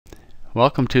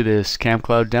Welcome to this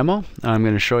Camcloud demo. I'm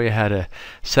going to show you how to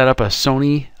set up a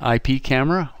Sony IP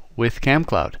camera with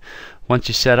Camcloud. Once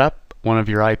you set up one of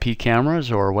your IP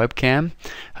cameras or webcam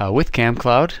with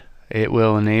Camcloud, it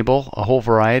will enable a whole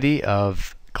variety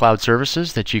of cloud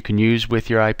services that you can use with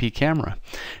your IP camera.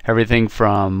 Everything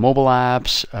from mobile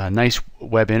apps, a nice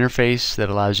web interface that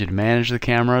allows you to manage the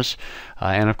cameras,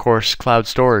 and of course cloud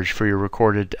storage for your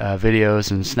recorded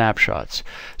videos and snapshots.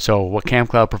 So what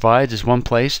Camcloud provides is one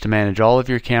place to manage all of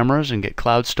your cameras and get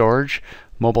cloud storage,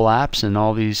 mobile apps, and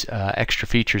all these extra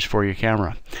features for your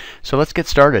camera. So let's get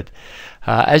started.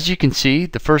 As you can see,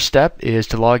 the first step is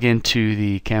to log into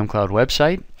the Camcloud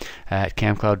website at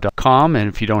camcloud.com, and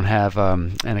if you don't have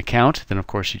an account, then of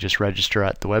course you just register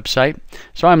at the website.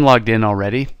 So I'm logged in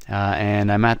already,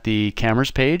 and I'm at the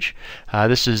cameras page.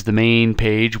 This is the main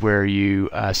page where you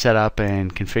set up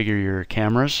and configure your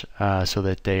cameras so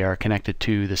that they are connected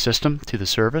to the system, to the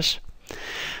service.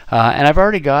 And I've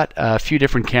already got a few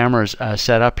different cameras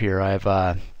set up here. I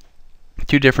have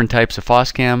two different types of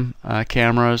Foscam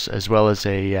cameras, as well as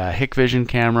a Hikvision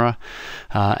camera,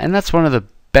 and that's one of the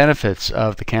benefits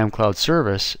of the Camcloud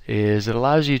service, is it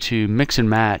allows you to mix and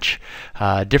match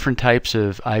different types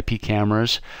of IP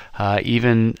cameras,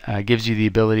 even gives you the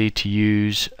ability to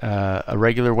use a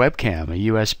regular webcam,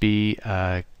 a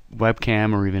USB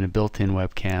webcam, or even a built-in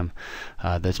webcam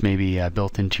that's maybe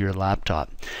built into your laptop.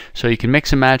 So you can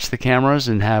mix and match the cameras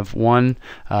and have one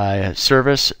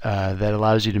service that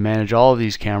allows you to manage all of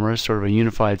these cameras, sort of a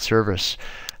unified service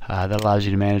that allows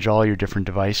you to manage all your different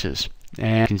devices.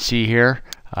 And you can see here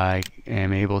I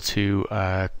am able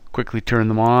to quickly turn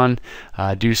them on,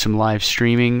 do some live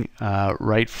streaming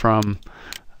right from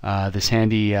this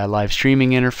handy live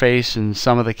streaming interface. And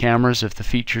some of the cameras, if the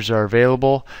features are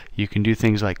available, you can do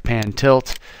things like pan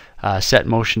tilt, set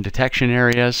motion detection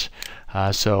areas,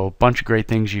 so a bunch of great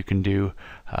things you can do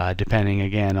depending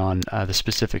again on the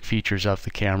specific features of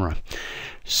the camera.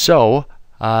 So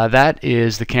that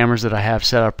is the cameras that I have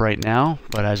set up right now,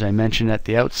 but as I mentioned at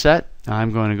the outset,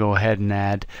 I'm going to go ahead and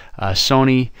add a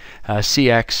Sony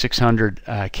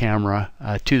Cx600 camera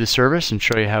to the service and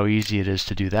show you how easy it is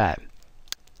to do that.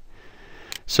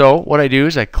 So what I do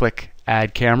is I click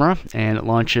Add Camera, and it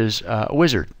launches a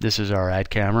wizard. This is our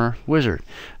Add Camera wizard.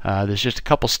 There's just a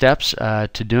couple steps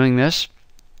to doing this,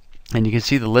 and you can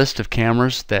see the list of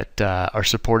cameras that are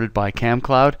supported by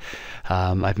Camcloud.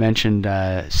 I've mentioned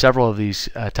several of these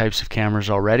types of cameras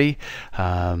already,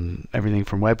 everything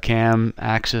from webcam,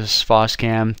 Axis,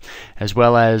 Foscam, as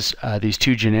well as these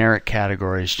two generic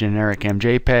categories, generic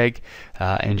MJPEG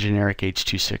and generic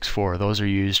H.264. Those are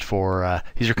used for,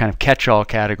 these are kind of catch-all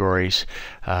categories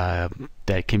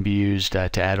that can be used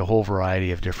to add a whole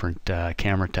variety of different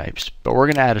camera types. But we're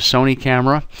going to add a Sony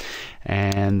camera,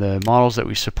 and the models that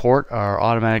we support are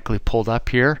automatically pulled up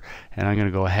here, and I'm going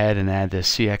to go ahead and add the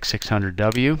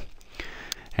Cx600W,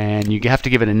 and you have to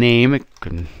give it a name. You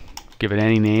can give it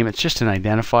any name. It's just an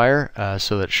identifier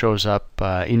so that it shows up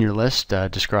in your list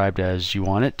described as you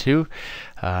want it to,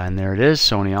 and there it is,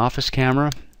 Sony Office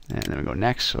camera. And then we go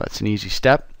next, so that's an easy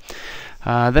step.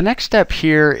 The next step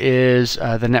here is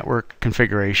the network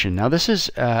configuration. Now this is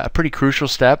a pretty crucial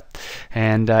step,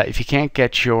 and if you can't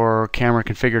get your camera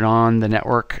configured on the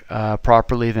network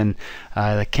properly, then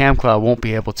the Camcloud won't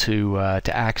be able to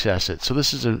access it. So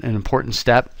this is an important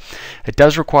step. It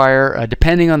does require,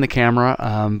 depending on the camera,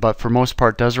 but for most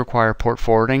part does require port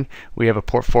forwarding. We have a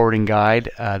port forwarding guide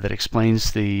that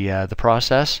explains the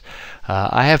process.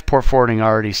 I have port forwarding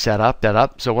already set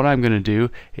up, so what I'm going to do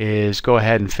is go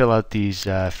ahead and fill out these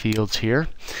fields here.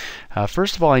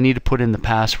 First of all, I need to put in the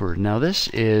password. Now this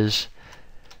is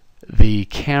the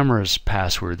camera's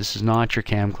password. This is not your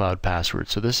Camcloud password.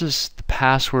 So this is the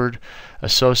password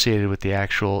associated with the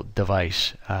actual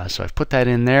device. So I've put that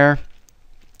in there.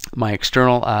 My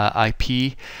external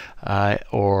IP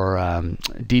or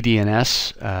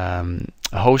DDNS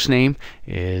host name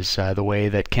is the way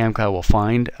that Camcloud will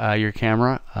find your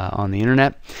camera on the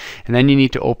internet, and then you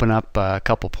need to open up a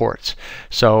couple ports.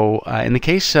 So in the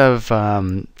case of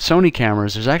Sony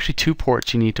cameras, there's actually two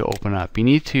ports you need to open up. You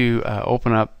need to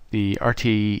open up the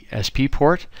RTSP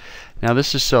port. Now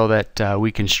this is so that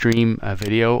we can stream a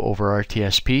video over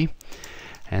RTSP,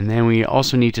 and then we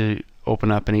also need to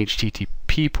open up an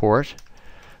HTTP port.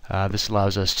 This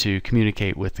allows us to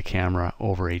communicate with the camera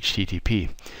over HTTP.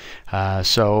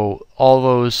 So all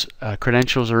those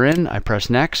credentials are in. I press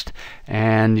next,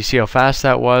 and you see how fast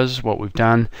that was. What we've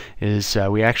done is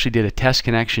we actually did a test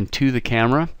connection to the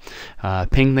camera,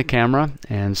 pinged the camera,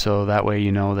 and so that way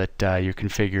you know that you're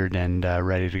configured and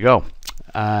ready to go,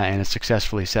 and it's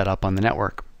successfully set up on the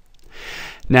network.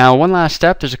 Now, one last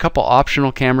step, there's a couple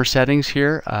optional camera settings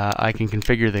here. I can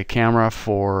configure the camera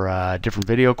for different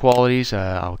video qualities.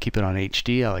 I'll keep it on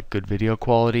HD. I like good video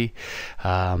quality.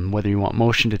 Whether you want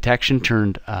motion detection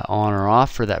turned on or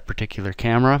off for that particular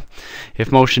camera.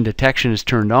 If motion detection is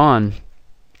turned on,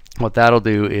 what that'll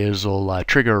do is it'll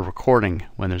trigger a recording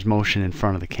when there's motion in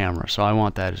front of the camera. So I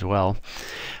want that as well.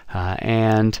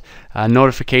 And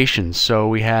notifications. So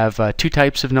we have two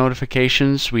types of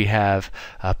notifications. We have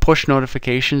push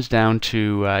notifications down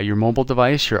to your mobile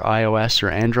device, your iOS or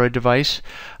Android device,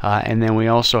 and then we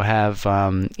also have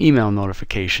email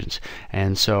notifications.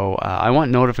 And so I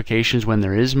want notifications when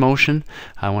there is motion.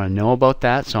 I want to know about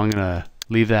that, so I'm going to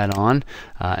leave that on,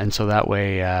 and so that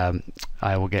way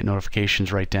I will get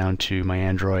notifications right down to my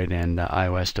Android and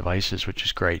iOS devices, which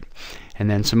is great. And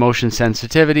then some motion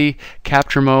sensitivity,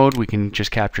 capture mode. We can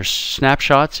just capture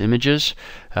snapshots, images,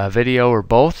 video, or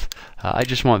both. I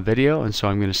just want video, and so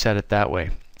I'm going to set it that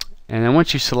way. And then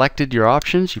once you've selected your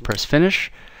options, you press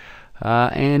finish,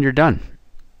 and you're done.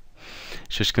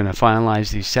 It's just going to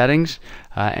finalize these settings,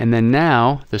 and then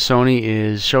now the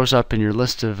Sony shows up in your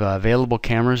list of available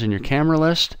cameras in your camera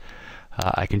list.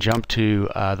 I can jump to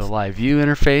the live view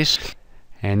interface,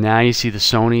 and now you see the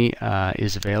Sony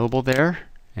is available there.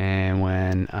 And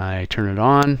when I turn it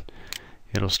on,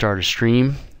 it'll start a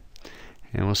stream,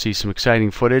 and we'll see some exciting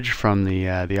footage from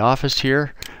the office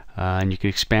here. And you can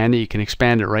expand it. You can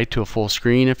expand it right to a full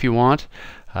screen if you want.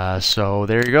 So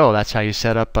there you go. That's how you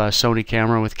set up a Sony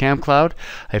camera with Camcloud.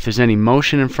 If there's any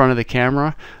motion in front of the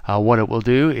camera, what it will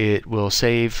do, it will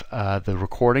save the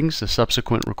recordings, the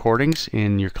subsequent recordings,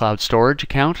 in your cloud storage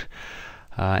account.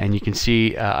 And you can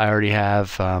see I already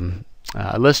have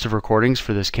a list of recordings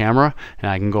for this camera, and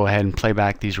I can go ahead and play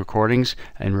back these recordings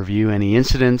and review any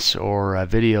incidents or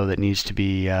video that needs to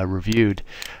be reviewed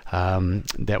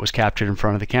that was captured in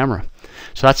front of the camera.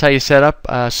 So that's how you set up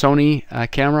a Sony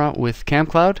camera with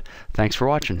Camcloud. Thanks for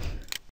watching.